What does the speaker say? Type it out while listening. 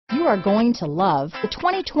you are going to love the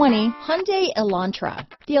 2020 Hyundai Elantra.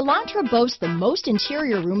 The Elantra boasts the most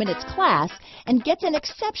interior room in its class and gets an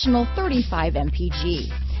exceptional 35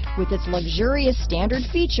 mpg. With its luxurious standard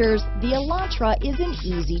features, the Elantra is an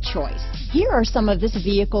easy choice. Here are some of this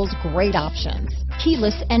vehicle's great options: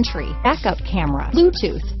 keyless entry, backup camera,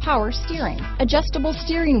 Bluetooth, power steering, adjustable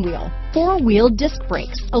steering wheel, four-wheel disc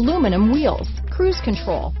brakes, aluminum wheels, cruise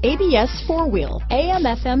control, ABS four-wheel,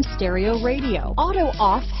 AM/FM stereo radio,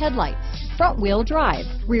 auto-off headlights, front-wheel drive,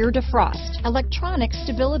 rear defrost, electronic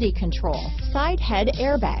stability control, side head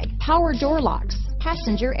airbag, power door locks,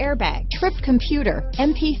 passenger airbag, trip computer,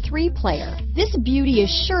 MP3 player. This beauty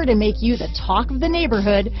is sure to make you the talk of the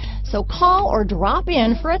neighborhood, so call or drop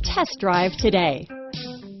in for a test drive today.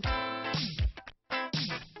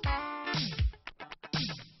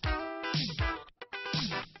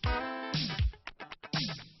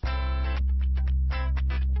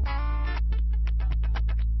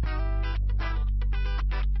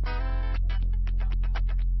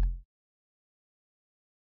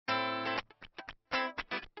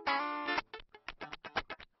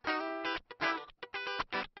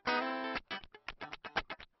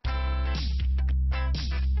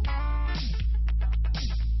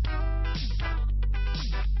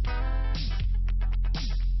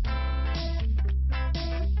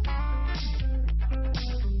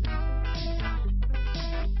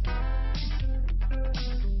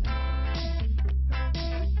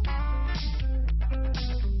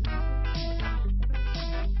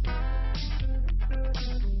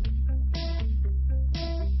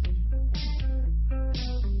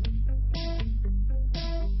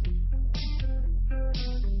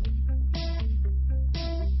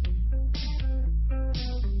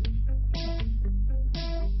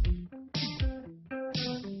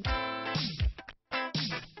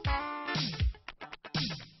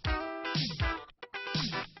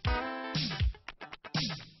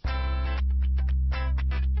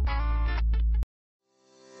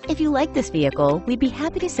 If you like this vehicle, we'd be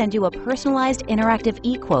happy to send you a personalized interactive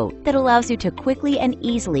e-quote that allows you to quickly and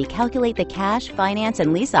easily calculate the cash, finance,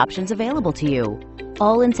 and lease options available to you.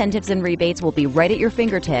 All incentives and rebates will be right at your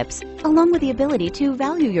fingertips, along with the ability to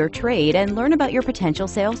value your trade and learn about your potential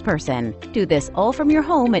salesperson. Do this all from your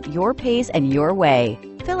home at your pace and your way.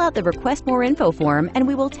 Fill out the Request More Info form and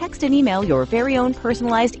we will text and email your very own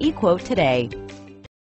personalized e-quote today.